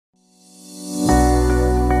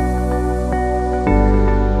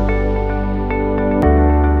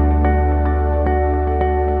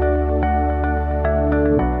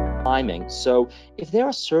timing. So if there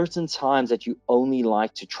are certain times that you only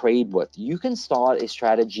like to trade with, you can start a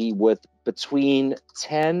strategy with between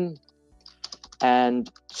 10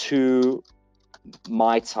 and 2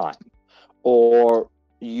 my time, or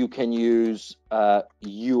you can use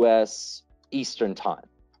US Eastern time.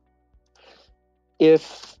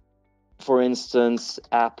 If, for instance,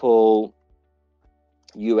 Apple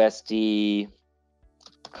USD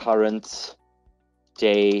current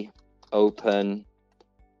day open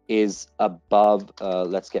is above,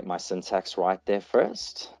 let's get my syntax right there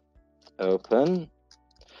first. Open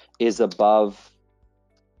is above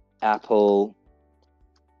Apple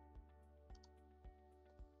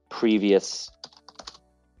previous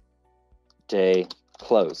day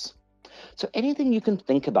close. So anything you can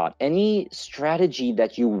think about, any strategy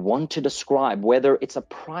that you want to describe, whether it's a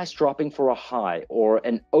price dropping for a high or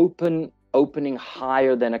an opening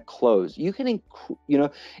higher than a close, you can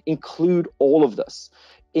include all of this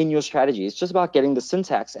in your strategy. It's just about getting the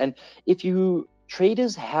syntax. And if you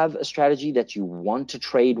traders have a strategy that you want to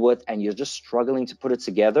trade with and you're just struggling to put it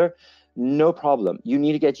together, no problem. You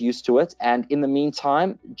need to get used to it. And in the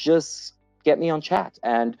meantime, just get me on chat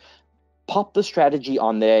and pop the strategy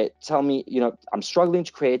on there. Tell me, I'm struggling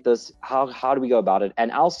to create this. How do we go about it?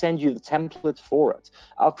 And I'll send you the template for it.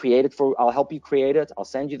 I'll help you create it. I'll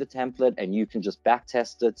send you the template and you can just back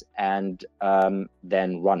test it and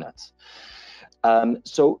then run it.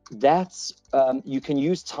 So that's, you can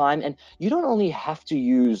use time, and you don't only have to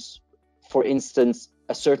use, for instance,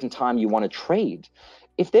 a certain time you want to trade.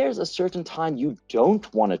 If there's a certain time you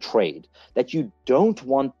don't want to trade, that you don't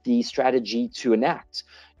want the strategy to enact,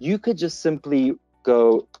 you could just simply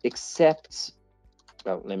go except,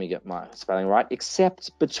 let me get my spelling right,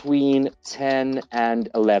 except between 10 and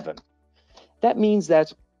 11. That means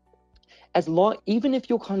that even if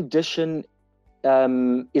your condition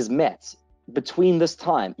is met between this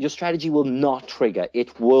time, your strategy will not trigger.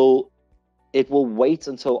 It will wait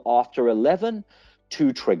until after 11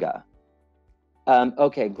 to trigger.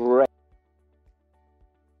 Okay, great.